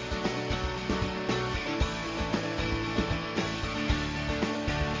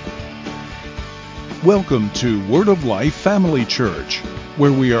Welcome to Word of Life Family Church,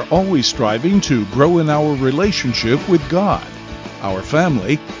 where we are always striving to grow in our relationship with God, our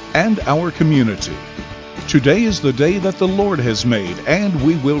family, and our community. Today is the day that the Lord has made, and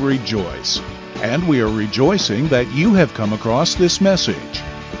we will rejoice. And we are rejoicing that you have come across this message.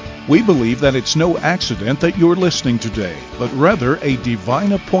 We believe that it's no accident that you're listening today, but rather a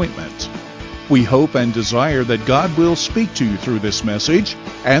divine appointment. We hope and desire that God will speak to you through this message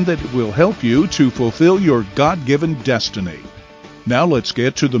and that it will help you to fulfill your God-given destiny. Now let's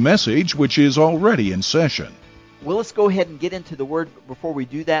get to the message, which is already in session. Well, let's go ahead and get into the Word. But before we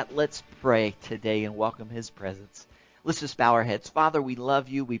do that, let's pray today and welcome His presence. Let's just bow our heads. Father, we love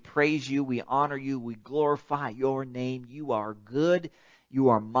you, we praise you, we honor you, we glorify your name. You are good, you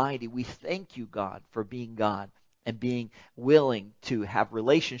are mighty. We thank you, God, for being God and being willing to have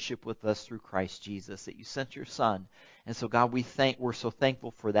relationship with us through Christ Jesus, that you sent your Son. And so, God, we're so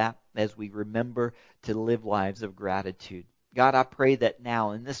thankful for that as we remember to live lives of gratitude. God, I pray that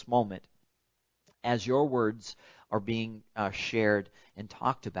now in this moment, as your words are being shared and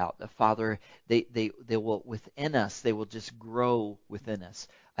talked about, Father, they will within us, they will just grow within us.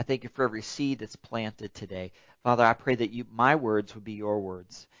 I thank you for every seed that's planted today. Father, I pray that my words would be your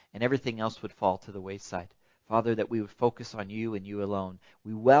words and everything else would fall to the wayside. Father, that we would focus on you and you alone.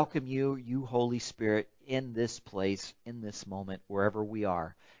 We welcome you, you Holy Spirit, in this place, in this moment, wherever we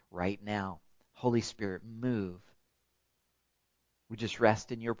are right now. Holy Spirit, move. We just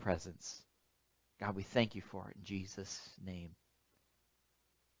rest in your presence. God, we thank you for it in Jesus' name.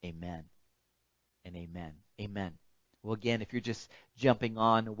 Amen and amen. Amen. Well, again, if you're just jumping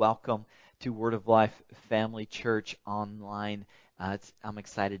on, welcome to Word of Life Family Church online. I'm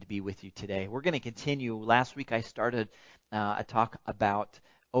excited to be with you today. We're going to continue. Last week I started a talk about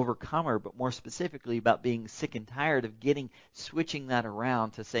overcomer, but more specifically about being sick and tired of switching that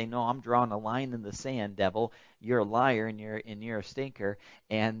around to say, no, I'm drawing a line in the sand, devil. You're a liar and you're a stinker,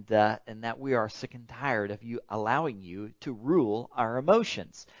 and that we are sick and tired of you allowing you to rule our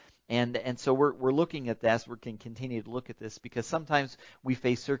emotions. And so we're looking at this. We can continue to look at this because sometimes we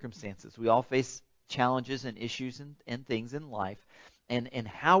face circumstances. We all face challenges and issues and things in life. And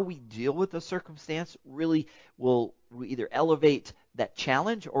how we deal with the circumstance really will either elevate that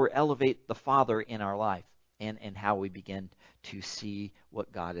challenge or elevate the Father in our life and how we begin to see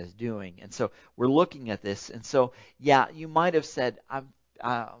what God is doing. And so we're looking at this. And so, yeah, you might have said, I'm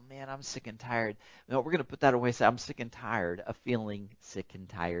sick and tired. No, we're going to put that away. So I'm sick and tired of feeling sick and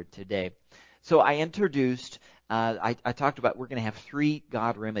tired today. So I introduced, I talked about we're going to have 3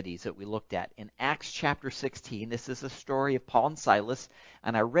 God remedies that we looked at. In Acts chapter 16, this is a story of Paul and Silas,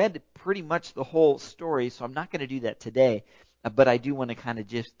 and I read pretty much the whole story, so I'm not going to do that today, but I do want to kind of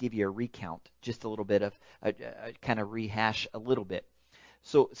just give you a recount, just a little bit of, kind of rehash a little bit.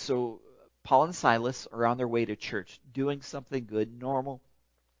 So Paul and Silas are on their way to church, doing something good, normal,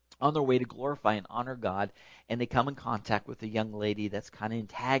 on their way to glorify and honor God, and they come in contact with a young lady that's kind of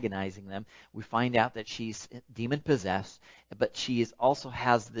antagonizing them. We find out that she's demon-possessed, but she also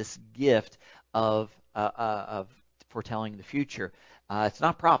has this gift of foretelling the future. It's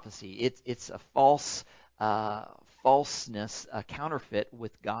not prophecy. It's a falseness, a counterfeit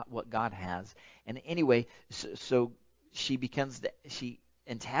with God, what God has. And anyway, so she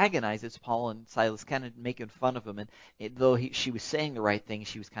antagonizes Paul and Silas, kind of making fun of him. And though she was saying the right thing,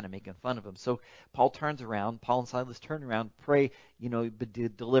 she was kind of making fun of him. So Paul and Silas turn around, pray, be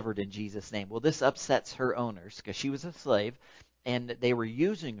delivered in Jesus' name. Well, this upsets her owners because she was a slave, and they were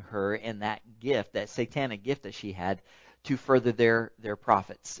using her and that gift, that satanic gift that she had, to further their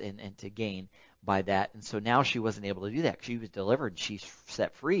profits and to gain by that. And so now she wasn't able to do that. She was delivered. She's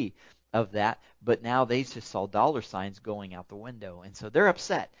set free of that, but now they just saw dollar signs going out the window, and so they're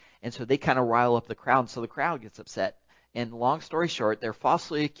upset, and so they kind of rile up the crowd, so the crowd gets upset, and long story short, they're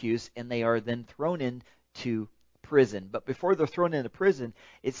falsely accused, and they are then thrown into prison. But before they're thrown into prison,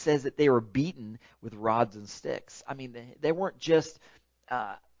 it says that they were beaten with rods and sticks. I mean, they weren't just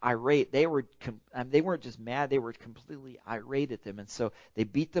irate, they weren't just mad, they were completely irate at them, and so they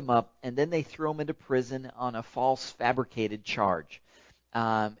beat them up, and then they threw them into prison on a false fabricated charge.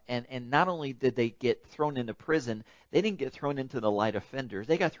 And not only did they get thrown into prison, they didn't get thrown into the light offenders.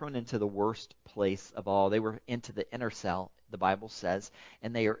 They got thrown into the worst place of all. They were into the inner cell, the Bible says,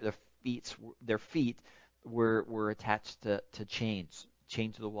 and their feet were attached to chains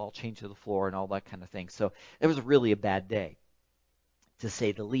to the wall, chained to the floor, and all that kind of thing. So it was really a bad day, to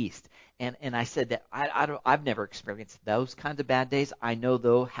say the least. And I said that I've never experienced those kinds of bad days. I know,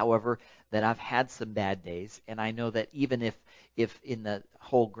 though, however, that I've had some bad days, and I know that even if in the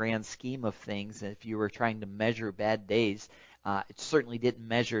whole grand scheme of things, if you were trying to measure bad days, It certainly didn't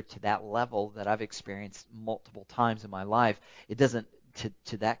measure to that level that I've experienced multiple times in my life. It doesn't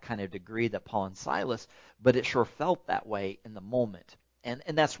to that kind of degree that Paul and Silas, but it sure felt that way in the moment. And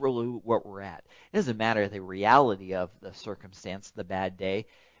that's really what we're at. It doesn't matter the reality of the circumstance, the bad day.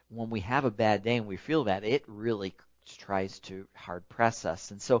 When we have a bad day and we feel that, it really tries to hard press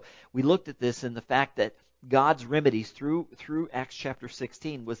us. And so we looked at this in the fact that God's remedies through Acts chapter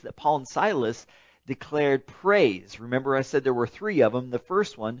 16 was that Paul and Silas declared praise. Remember I said there were three of them. The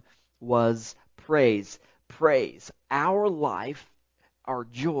first one was praise. Praise. Our life, our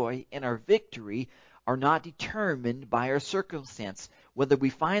joy, and our victory are not determined by our circumstance. Whether we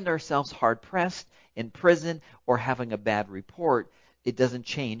find ourselves hard-pressed, in prison, or having a bad report, it doesn't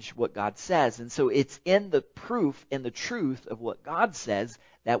change what God says. And so it's in the proof and the truth of what God says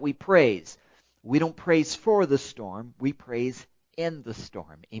that we praise. We don't praise for the storm, we praise in the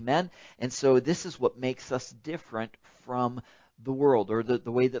storm. Amen? And so this is what makes us different from the world, or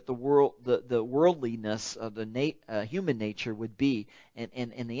the way that the worldliness of the human nature would be.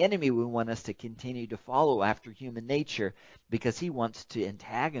 And the enemy would want us to continue to follow after human nature because he wants to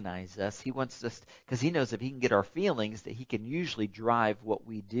antagonize us. He wants us, because he knows if he can get our feelings, that he can usually drive what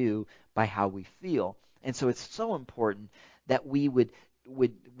we do by how we feel. And so it's so important that we would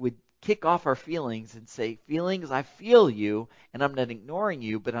kick off our feelings and say, feelings, I feel you, and I'm not ignoring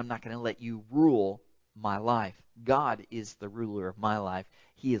you, but I'm not going to let you rule my life. God is the ruler of my life.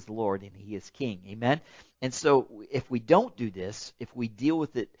 He is Lord and He is King. Amen? And so if we don't do this, if we deal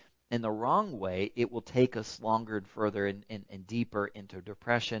with it in the wrong way, it will take us longer and further and deeper into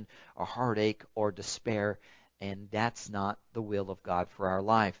depression or heartache or despair, and that's not the will of God for our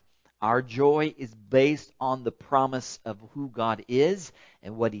life. Our joy is based on the promise of who God is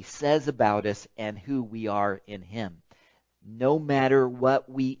and what He says about us and who we are in Him. No matter what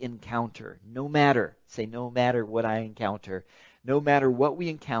we encounter, no matter what I encounter, no matter what we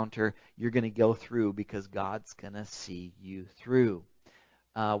encounter, you're going to go through because God's going to see you through.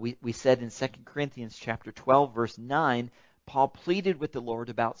 We said in 2 Corinthians chapter 12, verse 9, Paul pleaded with the Lord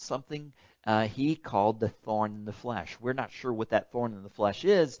about something he called the thorn in the flesh. We're not sure what that thorn in the flesh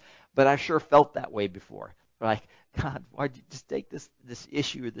is, but I sure felt that way before. Like, God, why'd you just take this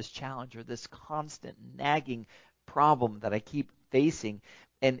issue or this challenge or this constant nagging problem that I keep facing?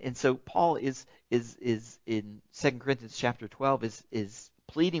 And so Paul is in 2 Corinthians chapter 12 is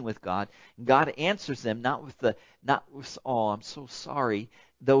pleading with God. God answers them not with oh, I'm so sorry,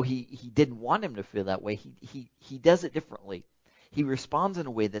 though he didn't want him to feel that way. He does it differently. He responds in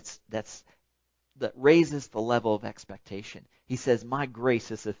a way that raises the level of expectation. He says, my grace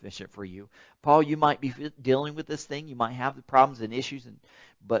is sufficient for you. Paul, you might be dealing with this thing. You might have the problems and issues,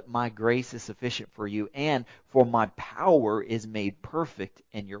 but my grace is sufficient for you. And for my power is made perfect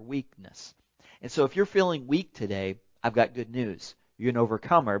in your weakness. And so if you're feeling weak today, I've got good news. You're an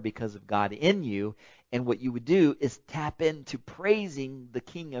overcomer because of God in you. And what you would do is tap into praising the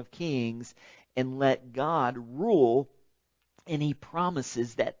King of Kings and let God rule. And He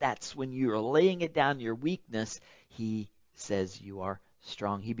promises that that's when you are laying it down, your weakness, He says you are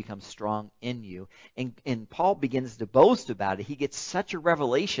strong. He becomes strong in you. And Paul begins to boast about it. He gets such a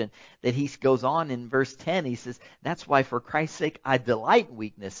revelation that he goes on in verse 10. He says, that's why for Christ's sake I delight in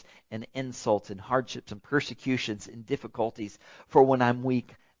weakness and insults and hardships and persecutions and difficulties. For when I'm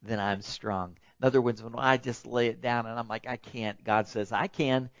weak, then I'm strong. In other words, when I just lay it down and I'm like, I can't, God says, I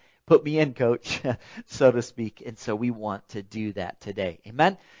can. Put me in, coach, so to speak. And so we want to do that today.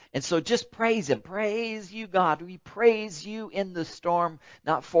 Amen? And so just praise Him. Praise you, God. We praise you in the storm,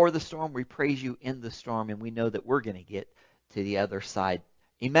 not for the storm. We praise you in the storm, and we know that we're going to get to the other side.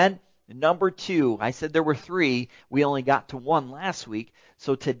 Amen? Number 2, I said there were 3. We only got to 1 last week.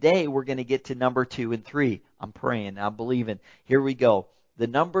 So today we're going to get to number 2 and 3. I'm praying. I'm believing. Here we go. The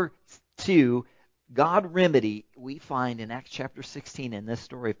number 2 God remedy we find in Acts chapter 16 in this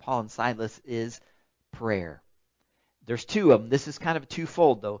story of Paul and Silas is prayer. There's 2 of them. This is kind of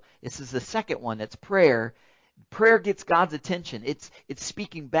twofold, though. This is the second one. It's prayer. Prayer gets God's attention. It's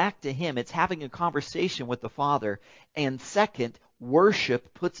speaking back to Him. It's having a conversation with the Father. And second,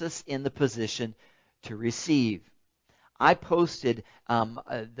 worship puts us in the position to receive. I posted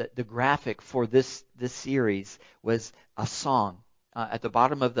the graphic for this series was a song. At the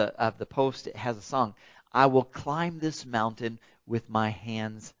bottom of the post, it has a song. I will climb this mountain with my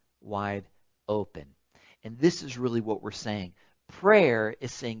hands wide open. And this is really what we're saying. Prayer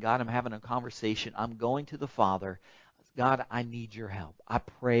is saying, God, I'm having a conversation. I'm going to the Father. God, I need your help. I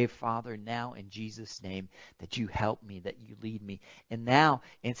pray, Father, now in Jesus' name that you help me, that you lead me. And now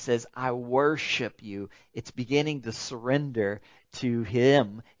it says, I worship you. It's beginning to surrender to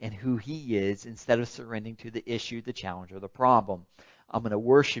him and who he is instead of surrendering to the issue, the challenge, or the problem. I'm going to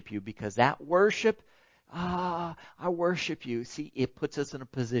worship you because that worship, I worship you. See, it puts us in a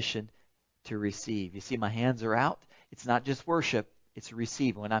position to receive. You see, my hands are out. It's not just worship. It's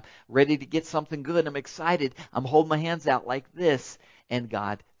receive. When I'm ready to get something good, I'm excited. I'm holding my hands out like this, and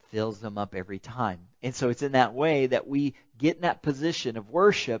God fills them up every time. And so it's in that way that we get in that position of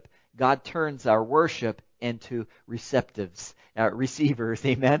worship. God turns our worship into receivers.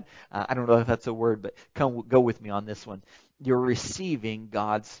 Amen. I don't know if that's a word, but go with me on this one. You're receiving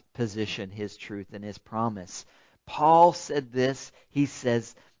God's position, his truth, and his promise. Paul said this. He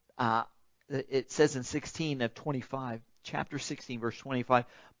says, it says in 16 of 25, chapter 16, verse 25,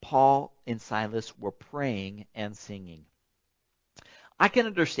 Paul and Silas were praying and singing. I can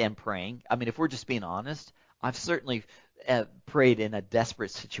understand praying. I mean, if we're just being honest, I've certainly prayed in a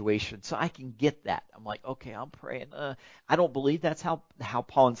desperate situation, so I can get that. I'm like, okay, I'm praying. I don't believe that's how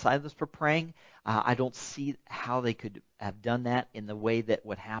Paul and Silas were praying. I don't see how they could have done that in the way that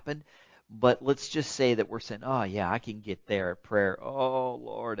would happen. But let's just say that we're saying, oh, yeah, I can get there at prayer. Oh,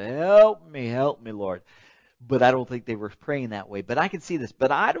 Lord, help me, Lord. But I don't think they were praying that way. But I can see this.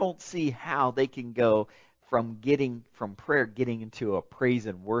 But I don't see how they can go from prayer getting into a praise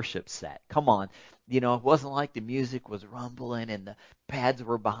and worship set. Come on. It wasn't like the music was rumbling and the pads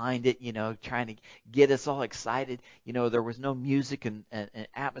were behind it, trying to get us all excited. There was no music and an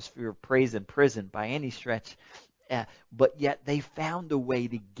atmosphere of praise in prison by any stretch. But yet they found a way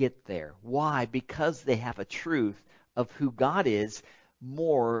to get there. Why? Because they have a truth of who God is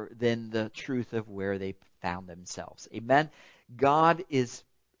more than the truth of where they found themselves. Amen? God is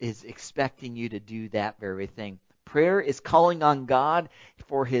expecting you to do that very thing. Prayer is calling on God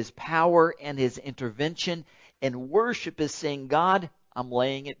for his power and his intervention. And worship is saying, God, I'm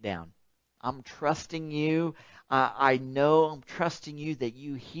laying it down. I'm trusting you. I know I'm trusting you that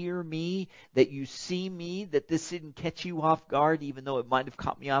you hear me, that you see me, that this didn't catch you off guard, even though it might have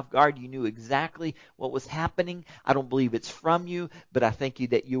caught me off guard. You knew exactly what was happening. I don't believe it's from you, but I thank you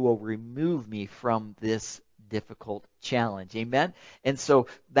that you will remove me from this difficult challenge. Amen? And so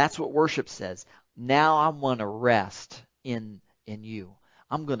that's what worship says. Now I'm going to rest in you.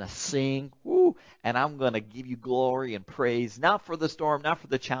 I'm going to sing, and I'm going to give you glory and praise, not for the storm, not for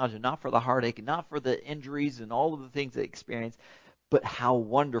the challenge, and not for the heartache, and not for the injuries and all of the things I experience, but how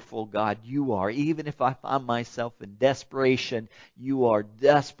wonderful, God, you are. Even if I find myself in desperation, you are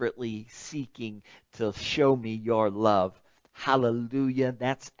desperately seeking to show me your love. Hallelujah.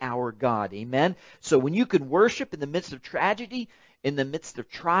 That's our God. Amen. So when you can worship in the midst of tragedy, in the midst of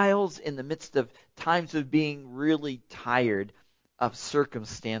trials, in the midst of times of being really tired of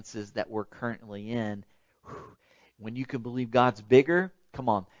circumstances that we're currently in, when you can believe God's bigger, come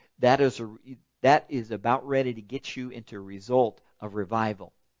on, that is about ready to get you into a result of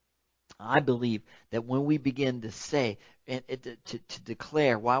revival. I believe that when we begin to say and to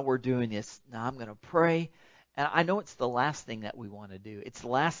declare while we're doing this, now I'm going to pray. And I know it's the last thing that we want to do. It's the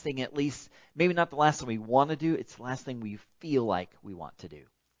last thing, at least, maybe not the last thing we want to do. It's the last thing we feel like we want to do.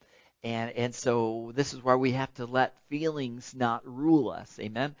 And so this is where we have to let feelings not rule us.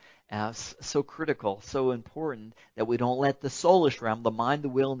 Amen? So critical, so important that we don't let the soulish realm, the mind, the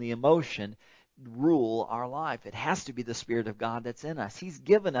will, and the emotion rule our life. It has to be the Spirit of God that's in us. He's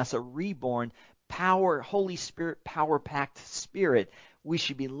given us a reborn power, Holy Spirit, power-packed spirit. We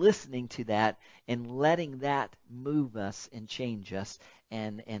should be listening to that and letting that move us and change us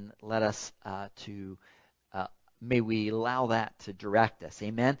and let us may we allow that to direct us.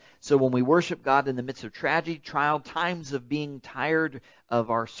 Amen? So when we worship God in the midst of tragedy, trial, times of being tired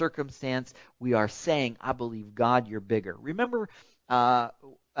of our circumstance, we are saying, I believe, God, you're bigger. Remember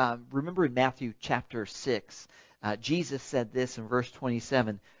in Matthew chapter 6, Jesus said this in verse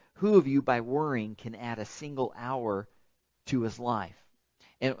 27, who of you by worrying can add a single hour to his life?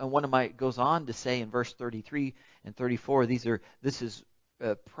 And goes on to say in verse 33 and 34, this is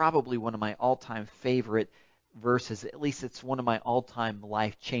probably one of my all-time favorite verses. At least it's one of my all-time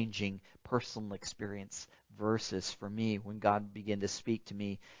life-changing personal experience verses for me when God began to speak to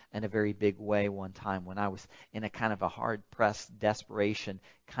me in a very big way one time when I was in a kind of a hard-pressed desperation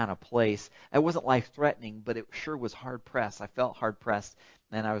kind of place. It wasn't life-threatening, but it sure was hard-pressed. I felt hard-pressed,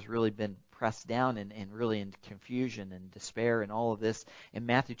 and I was really been pressed down and really in confusion and despair and all of this. In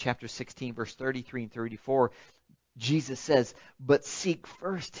Matthew chapter 16, verse 33 and 34, Jesus says, but seek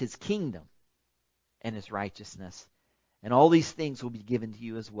first his kingdom and his righteousness, and all these things will be given to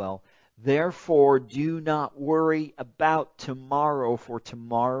you as well. Therefore, do not worry about tomorrow, for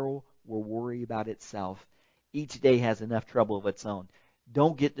tomorrow will worry about itself. Each day has enough trouble of its own.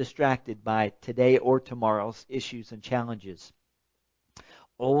 Don't get distracted by today or tomorrow's issues and challenges.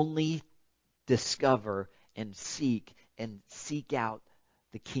 Only discover and seek out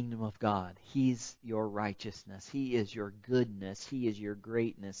the kingdom of God. He's your righteousness. He is your goodness. He is your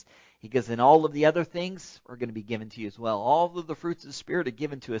greatness. Because then all of the other things are going to be given to you as well. All of the fruits of the Spirit are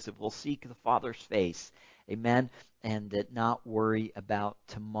given to us if we'll seek the Father's face. Amen. And not worry about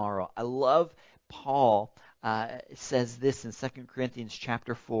tomorrow. I love Paul says this in 2 Corinthians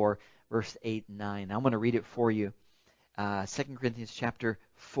chapter 4, verse 8 and 9. I'm going to read it for you. 2 Corinthians chapter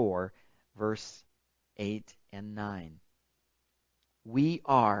 4, verse 8 and 9. We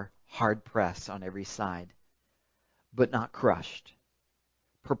are hard-pressed on every side, but not crushed.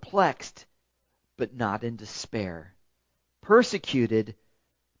 Perplexed, but not in despair. Persecuted,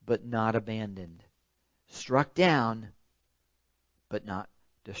 but not abandoned. Struck down, but not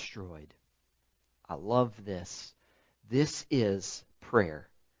destroyed. I love this. This is prayer.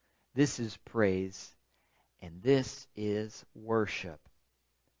 This is praise. And this is worship.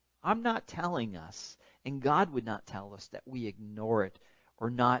 I'm not telling us, and God would not tell us, that we ignore it or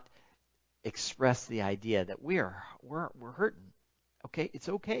not express the idea that we're hurting. Okay, it's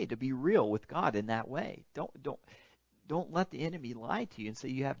okay to be real with God in that way. Don't let the enemy lie to you and say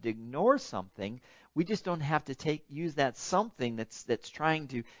you have to ignore something. We just don't have to use that something that's trying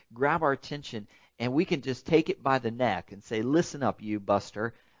to grab our attention, and we can just take it by the neck and say, "Listen up, you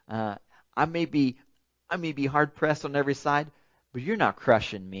buster. I may be hard pressed on every side, but you're not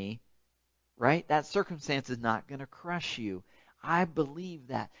crushing me." Right? That circumstance is not going to crush you. I believe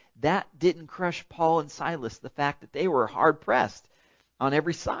that. That didn't crush Paul and Silas, the fact that they were hard pressed on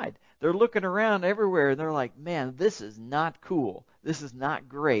every side. They're looking around everywhere and they're like, "Man, this is not cool. This is not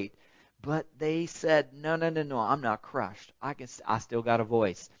great." But they said, no, I'm not crushed. I still got a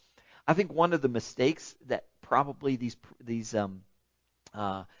voice. I think one of the mistakes that probably the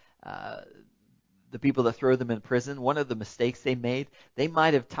people that throw them in prison, one of the mistakes they made, they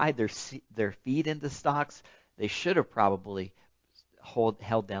might have tied their feet into stocks. They should have probably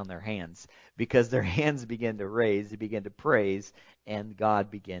held down their hands, because their hands began to raise, they began to praise, and God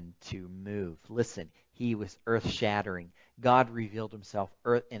began to move. Listen, he was earth-shattering. God revealed himself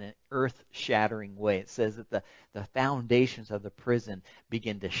in an earth-shattering way. It says that the foundations of the prison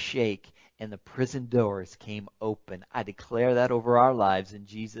began to shake, and the prison doors came open. I declare that over our lives in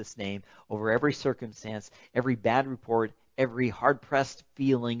Jesus' name, over every circumstance, every bad report, every hard-pressed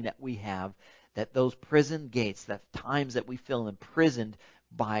feeling that we have, that those prison gates, that times that we feel imprisoned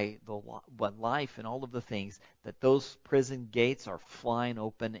by life and all of the things, that those prison gates are flying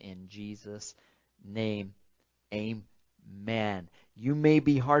open in Jesus' name. Amen. You may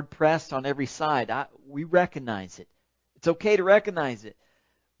be hard-pressed on every side. We recognize it. It's okay to recognize it.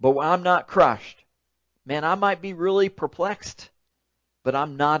 But I'm not crushed. Man, I might be really perplexed, but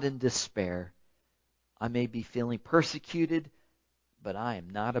I'm not in despair. I may be feeling persecuted, but I am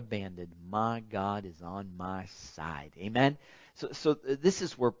not abandoned. My God is on my side. Amen? So this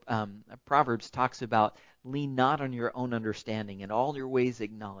is where Proverbs talks about, lean not on your own understanding. In all your ways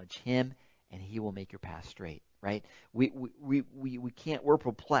acknowledge him, and he will make your path straight. Right? We can't. We're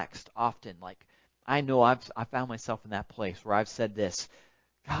perplexed often. Like, I know I found myself in that place where I've said this,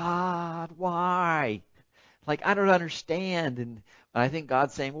 "God, why? Like, I don't understand." And I think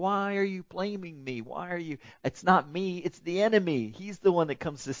God's saying, "Why are you blaming me? Why are you?" It's not me. It's the enemy. He's the one that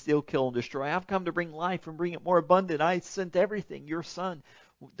comes to steal, kill, and destroy. I've come to bring life and bring it more abundant. I sent everything, your son.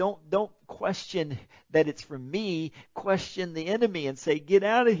 Don't question that it's from me. Question the enemy and say, "Get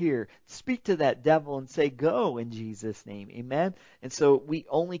out of here." Speak to that devil and say, "Go," in Jesus' name. Amen? And so we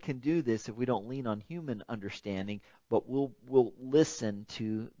only can do this if we don't lean on human understanding, but we'll listen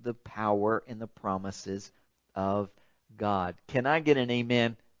to the power and the promises of God. Can I get an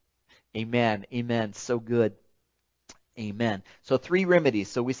amen? Amen. Amen. So good. Amen. So 3 remedies.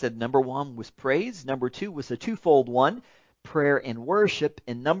 So we said number 1 was praise. Number 2 was a twofold one, prayer and worship.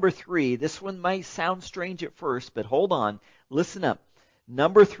 And number 3, this one might sound strange at first, but hold on. Listen up.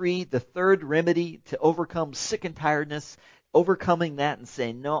 Number 3, the third remedy to overcome sick and tiredness, overcoming that and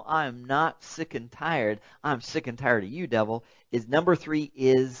saying, "No, I am not sick and tired. I'm sick and tired of you, devil," is number 3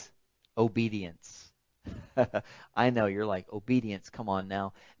 is obedience. I know, you're like, obedience, come on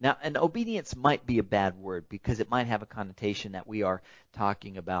now. Now, and obedience might be a bad word because it might have a connotation that we are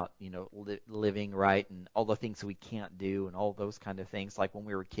talking about, living right and all the things that we can't do and all those kind of things. Like when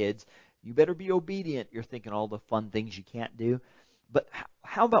we were kids, you better be obedient. You're thinking all the fun things you can't do. But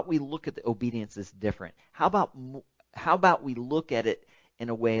how about we look at the obedience as different? How about how about we look at it in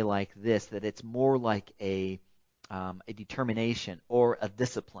a way like this, that it's more like a determination or a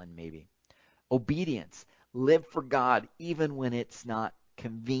discipline maybe. Obedience. Live for God even when it's not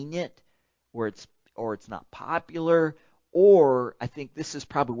convenient, or it's not popular, or I think this is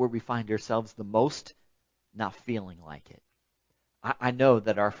probably where we find ourselves the most, not feeling like it. I know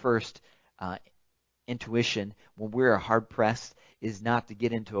that our first uh, intuition when we're hard pressed is not to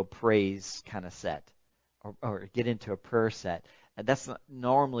get into a praise kind of set, or get into a prayer set. And that's not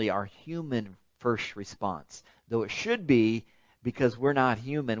normally our human first response, though it should be, because we're not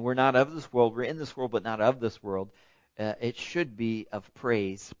human. We're not of this world. We're in this world, but not of this world. It should be of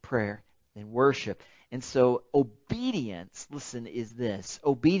praise, prayer, and worship. And so obedience, listen, is this.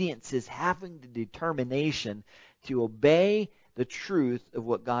 Obedience is having the determination to obey the truth of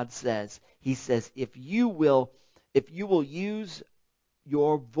what God says. He says, if you will use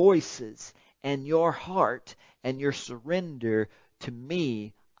your voices and your heart and your surrender to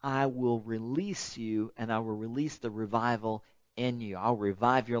me, I will release you, and I will release the revival in you. I'll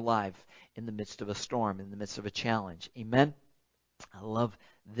revive your life in the midst of a storm, in the midst of a challenge. Amen? I love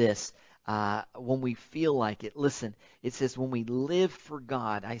this. When we feel like it, listen, it says when we live for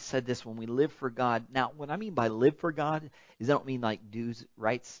God. I said this, when we live for God. Now, what I mean by live for God is I don't mean like do's,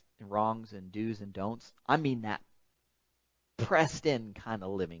 rights and wrongs and do's and don'ts. I mean that pressed in kind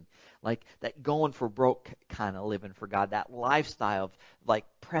of living, like that going for broke kind of living for God, that lifestyle of like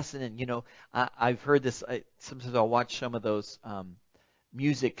pressing in. I've heard this. Sometimes I'll watch some of those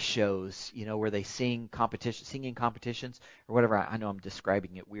music shows, where they singing competitions or whatever. I know I'm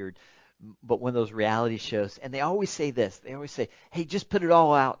describing it weird, but one of those reality shows, and they always say this. They always say, "Hey, just put it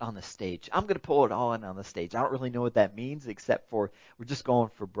all out on the stage. I'm going to pull it all in on the stage." I don't really know what that means, except for we're just going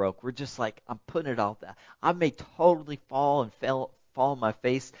for broke. We're just like, I'm putting it all there. I may totally fall on my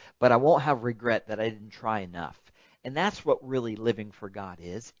face, but I won't have regret that I didn't try enough. And that's what really living for God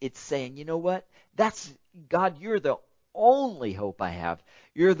is. It's saying, you know what? That's God. You're the only hope I have.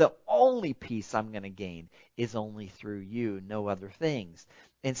 You're the only peace I'm going to gain is only through you, no other things.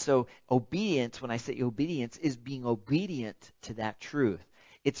 And so obedience, when I say obedience, is being obedient to that truth.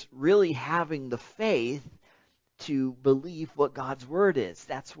 It's really having the faith to believe what God's word is.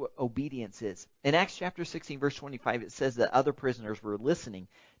 That's what obedience is. In Acts chapter 16, verse 25, it says that other prisoners were listening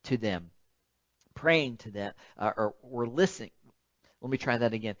to them, praying to them, or were listening. Let me try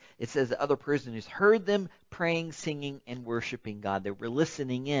that again. It says that other prisoners heard them praying, singing, and worshiping God. They were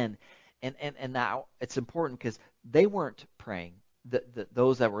listening in. And now it's important because they weren't praying.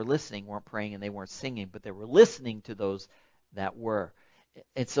 Those that were listening weren't praying and they weren't singing, but they were listening to those that were.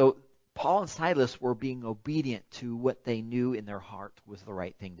 And so Paul and Silas were being obedient to what they knew in their heart was the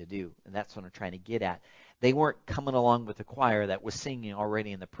right thing to do. And that's what I'm trying to get at. They weren't coming along with the choir that was singing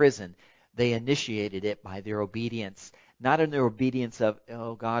already in the prison. They initiated it by their obedience. Not in their obedience of,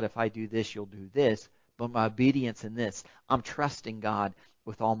 oh, God, if I do this, you'll do this. But my obedience in this, I'm trusting God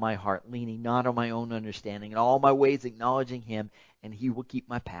with all my heart, leaning not on my own understanding, in all my ways acknowledging Him, and He will keep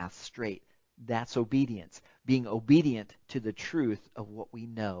my path straight. That's obedience. Being obedient to the truth of what we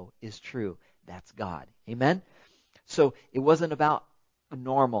know is true. That's God. Amen? So it wasn't about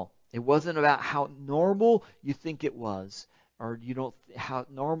normal. It wasn't about how normal you think it was. Or you don't, how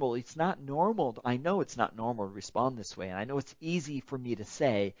normal, it's not normal. I know it's not normal to respond this way. And I know it's easy for me to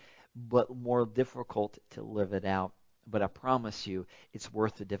say, but more difficult to live it out. But I promise you, it's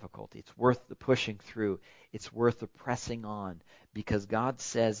worth the difficulty. It's worth the pushing through. It's worth the pressing on. Because God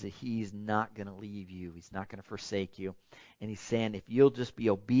says that He's not going to leave you. He's not going to forsake you. And He's saying if you'll just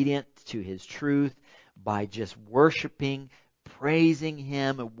be obedient to His truth by just worshiping, praising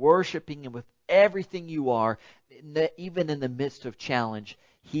Him, and worshiping Him with everything you are, even in the midst of challenge,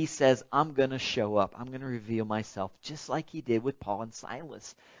 He says, I'm going to show up. I'm going to reveal myself, just like He did with Paul and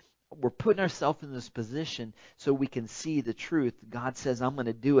Silas. We're putting ourselves in this position so we can see the truth. God says, I'm going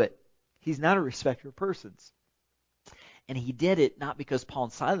to do it. He's not a respecter of persons. And He did it not because Paul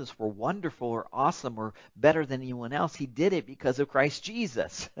and Silas were wonderful or awesome or better than anyone else. He did it because of Christ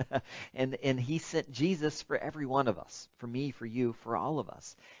Jesus. and He sent Jesus for every one of us, for me, for you, for all of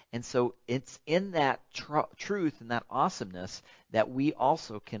us. And so it's in that truth and that awesomeness that we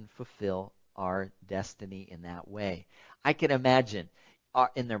also can fulfill our destiny in that way. I can imagine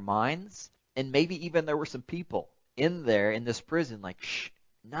in their minds, and maybe even there were some people in there in this prison like, shh,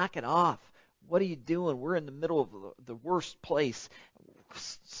 knock it off. What are you doing? We're in the middle of the worst place.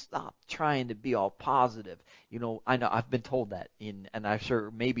 Stop trying to be all positive. I know I've been told that, and I'm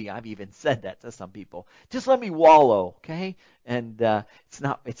sure maybe I've even said that to some people. Just let me wallow, okay? And it's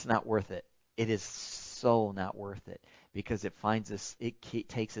not worth it. It is so not worth it because it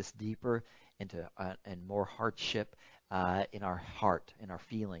takes us deeper and more hardship in our heart, in our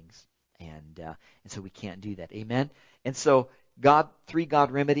feelings. And so we can't do that. Amen? And so three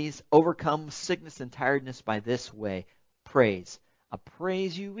God remedies: overcome sickness and tiredness by this way. Praise. I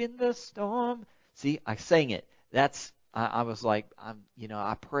praise you in the storm. See, I sang it. I was like,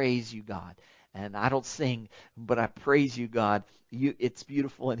 I praise you, God. And I don't sing, but I praise you, God. It's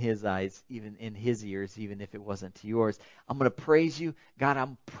beautiful in His eyes, even in His ears, even if it wasn't to yours. I'm going to praise you. God,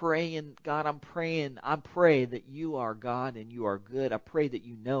 I'm praying. God, I'm praying. I pray that you are God and you are good. I pray that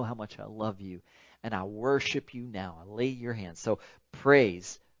you know how much I love you. And I worship you now. I lay your hands. So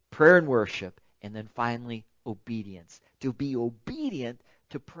praise, prayer and worship, and then finally obedience. To be obedient,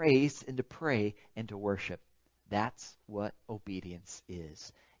 to praise and to pray and to worship. That's what obedience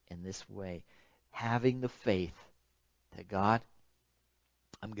is in this way. Having the faith that, God,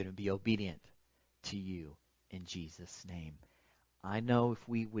 I'm going to be obedient to you in Jesus' name. I know if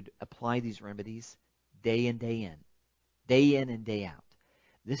we would apply these remedies day in and day out,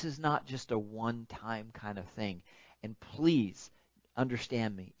 this is not just a one-time kind of thing. And please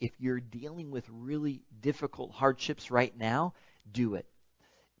understand me, if you're dealing with really difficult hardships right now, do it.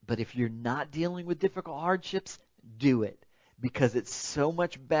 But if you're not dealing with difficult hardships, do it. Because it's so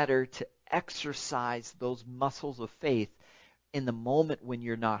much better to exercise those muscles of faith in the moment when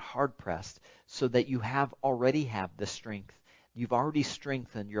you're not hard-pressed, so that you already have the strength. You've already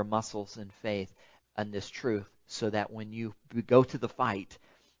strengthened your muscles in faith and this truth, so that when you go to the fight,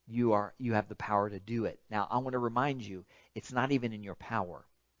 you have the power to do it. Now, I want to remind you, it's not even in your power.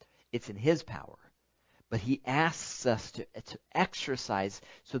 It's in His power. But He asks us to exercise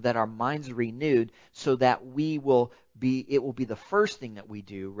so that our minds are renewed, so that it will be the first thing that we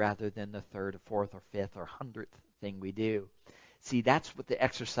do rather than the third or fourth or fifth or 100th thing we do. See, that's what the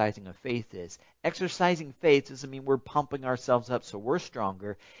exercising of faith is. Exercising faith doesn't mean we're pumping ourselves up so we're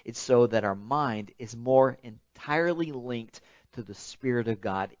stronger. It's so that our mind is more entirely linked to the Spirit of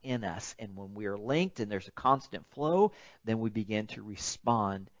God in us. And when we are linked and there's a constant flow, then we begin to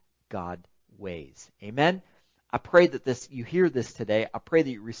respond God ways. Amen? I pray that you hear this today. I pray that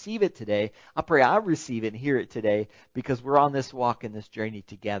you receive it today. I pray I receive it and hear it today, because we're on this walk and this journey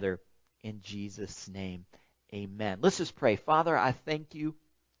together in Jesus' name. Amen. Let's just pray. Father, I thank you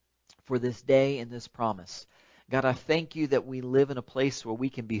for this day and this promise. God, I thank you that we live in a place where we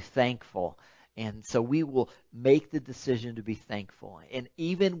can be thankful. And so we will make the decision to be thankful. And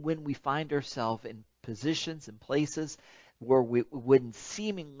even when we find ourselves in positions and places where we wouldn't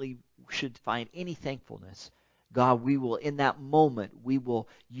seemingly should find any thankfulness, God, we will, in that moment, we will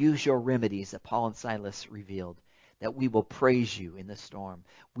use your remedies that Paul and Silas revealed, that we will praise you in the storm.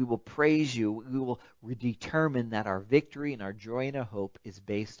 We will praise you. We will determine that our victory and our joy and our hope is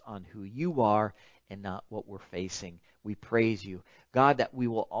based on who you are and not what we're facing. We praise you. God, that we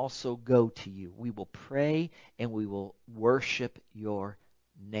will also go to you. We will pray and we will worship your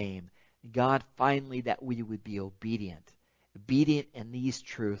name. God, finally, that we would be obedient in these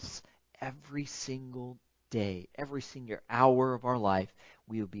truths every single day, every single hour of our life.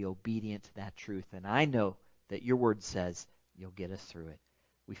 We will be obedient to that truth. And I know that your word says you'll get us through it.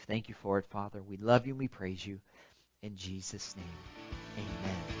 We thank you for it, Father. We love you and we praise you. In Jesus' name, amen.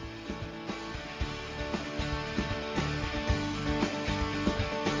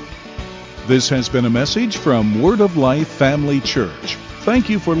 This has been a message from Word of Life Family Church. Thank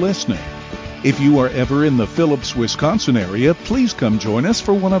you for listening. If you are ever in the Phillips, Wisconsin area, please come join us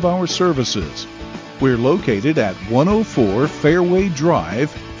for one of our services. We're located at 104 Fairway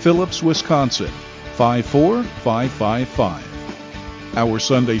Drive, Phillips, Wisconsin, 54555. Our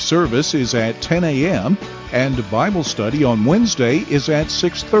Sunday service is at 10 a.m. and Bible study on Wednesday is at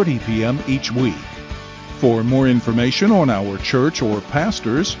 6:30 p.m. each week. For more information on our church or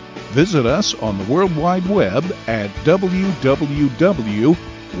pastors, visit us on the World Wide Web at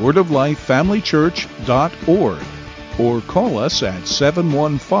www.wordoflifefamilychurch.org or call us at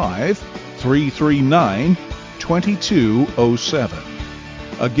 715-339-2207.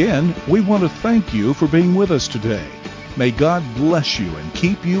 Again, we want to thank you for being with us today. May God bless you and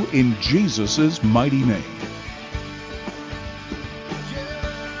keep you in Jesus' mighty name.